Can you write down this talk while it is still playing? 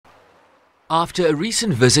After a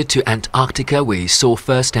recent visit to Antarctica, where he saw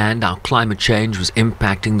firsthand how climate change was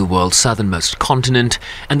impacting the world's southernmost continent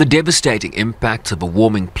and the devastating impacts of a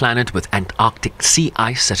warming planet with Antarctic sea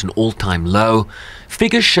ice at an all-time low,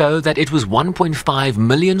 figures show that it was 1.5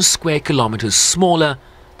 million square kilometers smaller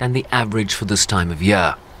than the average for this time of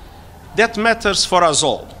year. That matters for us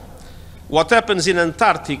all. What happens in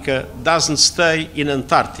Antarctica doesn't stay in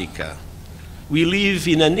Antarctica. We live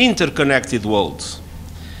in an interconnected world.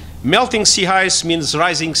 Melting sea ice means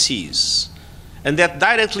rising seas, and that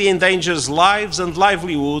directly endangers lives and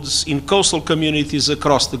livelihoods in coastal communities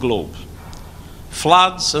across the globe.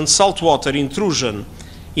 Floods and saltwater intrusion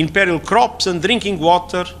imperil crops and drinking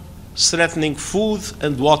water, threatening food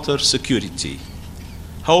and water security.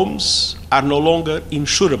 Homes are no longer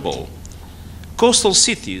insurable. Coastal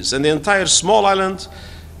cities and the entire small island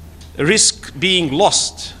risk being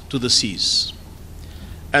lost to the seas.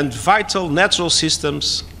 And vital natural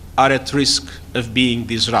systems are at risk of being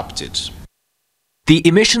disrupted. The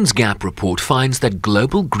Emissions Gap report finds that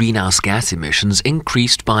global greenhouse gas emissions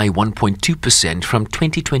increased by 1.2% from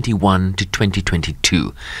 2021 to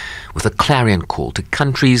 2022, with a clarion call to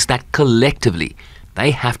countries that collectively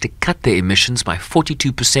they have to cut their emissions by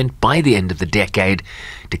 42% by the end of the decade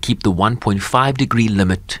to keep the 1.5-degree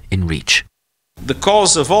limit in reach. The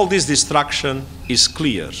cause of all this destruction is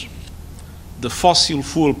clear: the fossil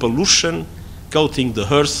fuel pollution coating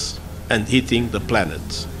the earth and heating the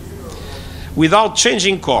planet. Without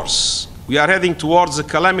changing course, we are heading towards a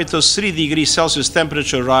calamitous 3 degrees Celsius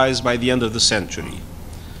temperature rise by the end of the century.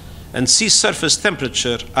 And sea surface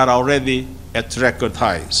temperature are already at record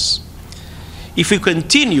highs. If we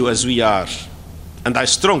continue as we are, and I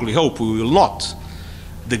strongly hope we will not,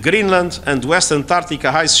 the Greenland and West Antarctica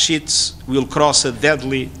ice sheets will cross a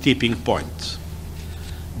deadly tipping point.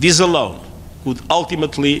 This alone could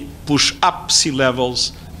ultimately push up sea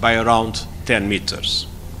levels by around 10 meters.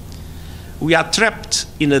 We are trapped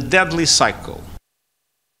in a deadly cycle.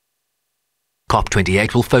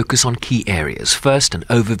 COP28 will focus on key areas. First, an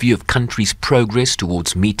overview of countries' progress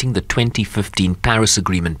towards meeting the 2015 Paris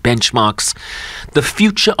Agreement benchmarks, the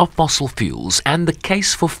future of fossil fuels, and the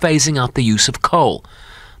case for phasing out the use of coal,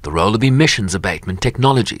 the role of emissions abatement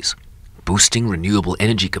technologies, boosting renewable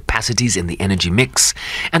energy capacities in the energy mix,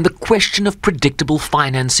 and the question of predictable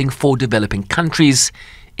financing for developing countries,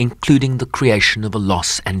 including the creation of a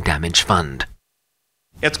loss and damage fund.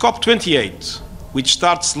 At COP28, which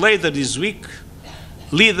starts later this week,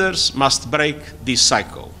 leaders must break this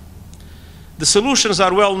cycle. The solutions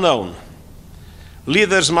are well known.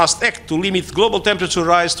 Leaders must act to limit global temperature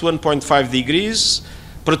rise to 1.5 degrees,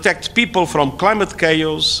 protect people from climate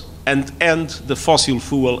chaos, and end the fossil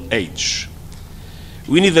fuel age.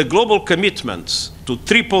 We need a global commitment to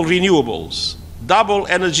triple renewables, double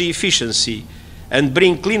energy efficiency, and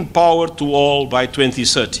bring clean power to all by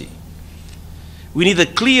 2030. We need a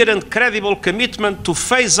clear and credible commitment to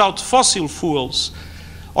phase out fossil fuels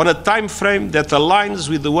on a time frame that aligns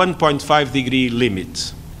with the 1.5-degree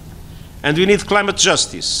limit. And we need climate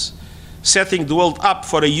justice, setting the world up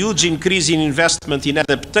for a huge increase in investment in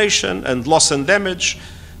adaptation and loss and damage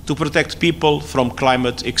to protect people from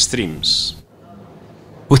climate extremes.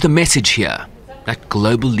 With a message here that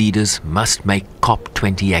global leaders must make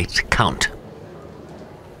COP28 count.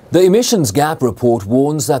 The Emissions Gap report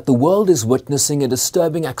warns that the world is witnessing a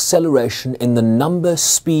disturbing acceleration in the number,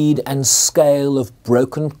 speed and scale of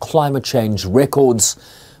broken climate change records,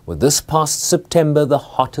 with this past September the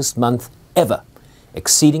hottest month ever,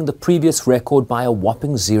 exceeding the previous record by a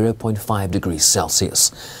whopping 0.5 degrees Celsius.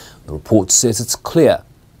 The report says it's clear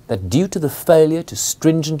that due to the failure to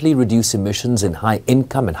stringently reduce emissions in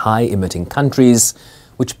high-income and high-emitting countries,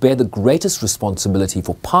 which bear the greatest responsibility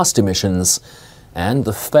for past emissions, and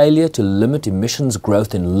the failure to limit emissions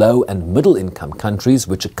growth in low- and middle-income countries,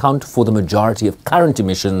 which account for the majority of current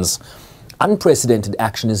emissions, unprecedented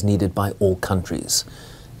action is needed by all countries.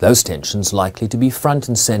 Those tensions likely to be front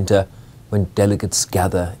and center when delegates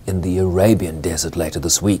gather in the Arabian desert later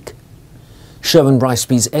this week. Sherwin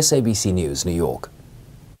Bryceby's SABC News, New York.